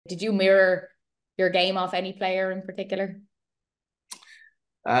did you mirror your game off any player in particular?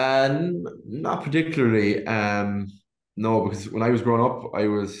 Not particularly. No, because when I was growing up,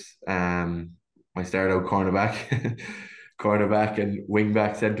 I started out cornerback, cornerback and wing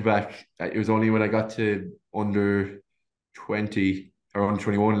back, centre back. It was only when I got to under 20 or under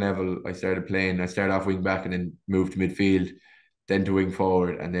 21 level, I started playing. I started off wing back and then moved to midfield, then to wing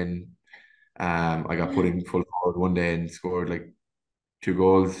forward, and then I got put in full forward one day and scored like 2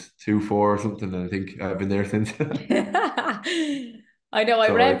 goals, 2-4 or something. And I think I've been there since. I know I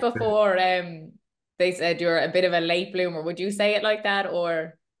So read before they said you're a bit of a late bloomer. Would you say it like that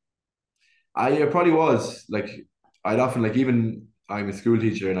or I probably was like I'd often like even I'm a school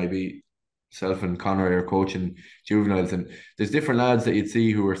teacher and I'd be self and Conor are coaching juveniles and there's different lads that you'd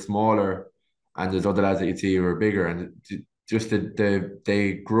see who are smaller and there's other lads that you'd see who are bigger and just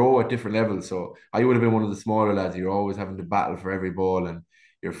they grow at different levels. So I would have been one of the smaller lads. You're always having to battle for every ball and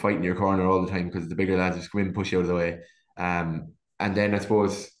you're fighting your corner all the time because the bigger lads just come in and push you out of the way. And then I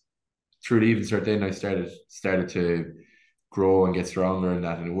suppose through the even start then I started to grow and get stronger and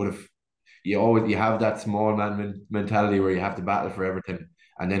that and it would have you have that small man mentality where you have to battle for everything.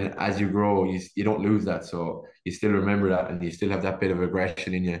 And then as you grow, you don't lose that. So you still remember that and you still have that bit of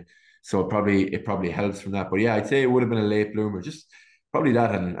aggression in you. So it probably helps from that. But yeah, I'd say it would have been a late bloomer. Just probably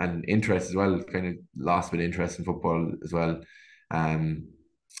that and interest as well. Kind of lost a bit of interest in football as well. Um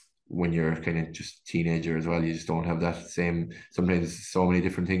when you're kind of just a teenager as well, you just don't have that same sometimes so many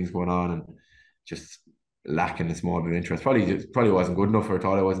different things going on and just lacking a small bit of interest. Probably wasn't good enough or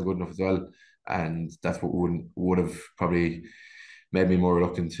thought I wasn't good enough as well. And that's what would have probably made me more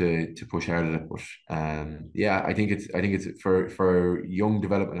reluctant to push hard at it. But yeah, I think it's for young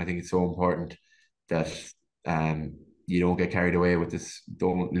development, I think it's so important that you don't get carried away with this.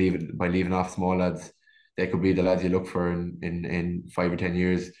 Don't leave it by leaving off small lads. They could be the lads you look for in 5 or 10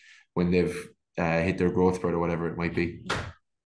 years when they've hit their growth spurt or whatever it might be.